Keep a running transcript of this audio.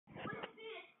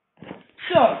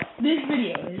So, this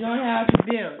video is on how to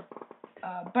build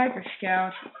Biker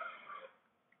Scout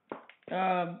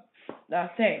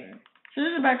thing. So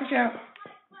this is a Biker Scout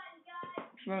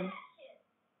from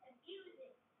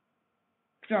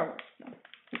Starwars.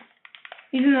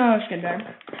 He's in the skin bag,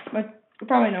 but you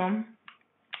probably know him.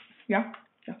 Yeah.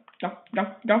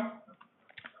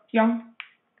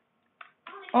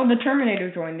 Oh, the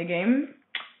Terminator joined the game.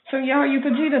 So yeah, you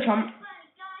could see this one.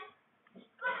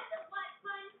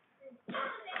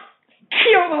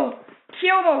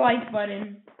 Kill the like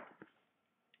button.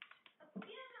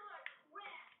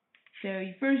 So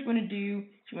you first want to do, you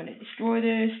want to destroy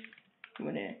this, you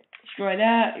want to destroy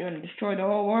that, you want to destroy the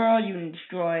whole world, you want to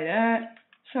destroy that.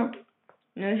 So,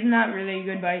 this is not really a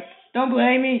good bite. Don't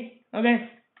blame me, okay?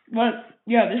 But,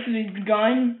 yeah, this is a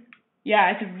gun.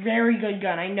 Yeah, it's a very good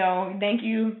gun, I know. Thank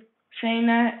you for saying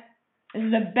that. This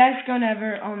is the best gun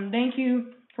ever. Thank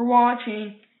you for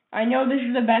watching. I know this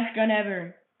is the best gun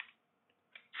ever.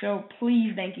 So,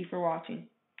 please, thank you for watching.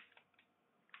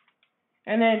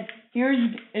 And then, here's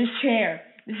his chair.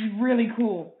 This is really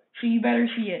cool. So you better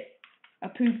see it. A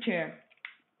poop chair.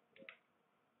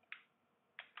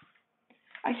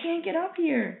 I can't get up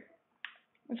here.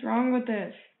 What's wrong with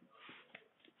this?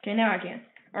 Okay, now I can.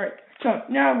 Alright, so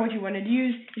now what you want to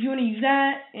use is you want to use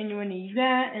that, and you want to use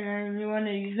that, and then you want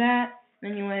to use that,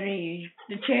 then you want to use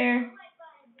the chair,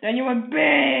 then you want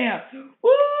BAM!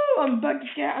 Woo! I'm Bucky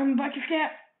Scat.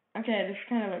 Okay, this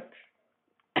kind of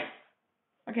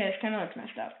looks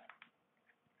messed up.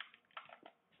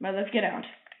 But let's get out.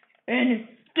 And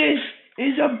this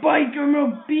is a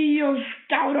biker-mobile,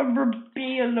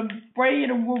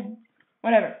 scouter-mobile,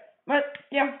 whatever. But,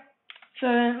 yeah. So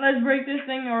then let's break this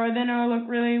thing, or then it'll look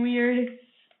really weird.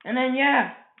 And then,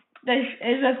 yeah. This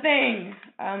is a thing.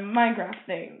 A Minecraft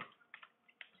thing.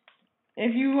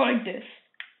 If you like this,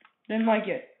 then like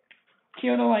it.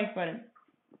 Kill the like button.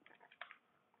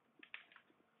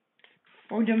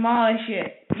 Or demolish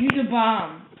it. Use a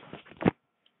bomb.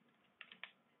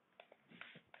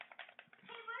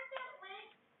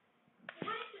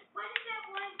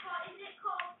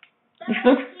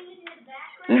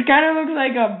 This kind of looks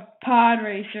like a pod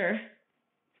racer.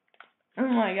 Oh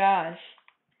my gosh.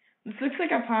 This looks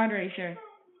like a pod racer.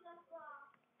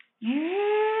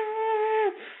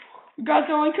 We got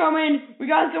someone coming.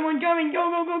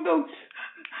 Go.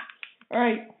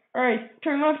 Alright.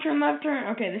 Turn left.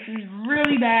 Okay, this is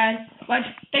really bad. But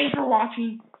thanks for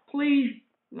watching. Please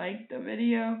like the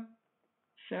video.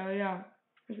 So yeah.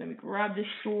 Let me grab this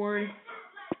sword.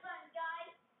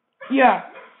 Yeah.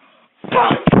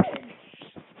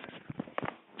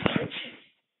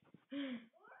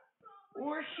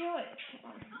 Or kill it,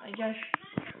 I guess.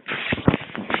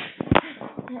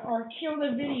 Or kill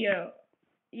the video.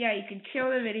 Yeah, you can kill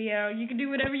the video. You can do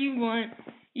whatever you want.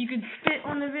 You can spit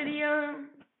on the video.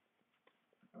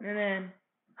 And then,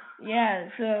 yeah,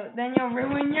 so then you'll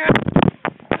ruin your...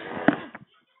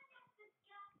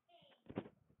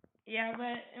 Yeah,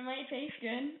 but it might taste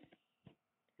good.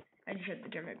 I just have to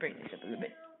turn my brightness up a little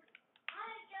bit.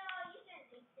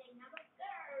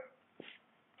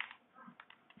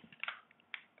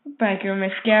 Biker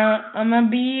Scout, I'm a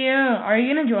BU. Are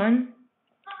you gonna join?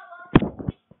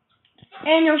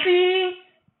 And you'll see.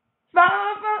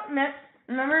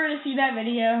 Remember to see that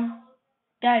video,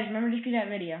 guys. Remember to see that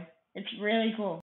video. It's really cool.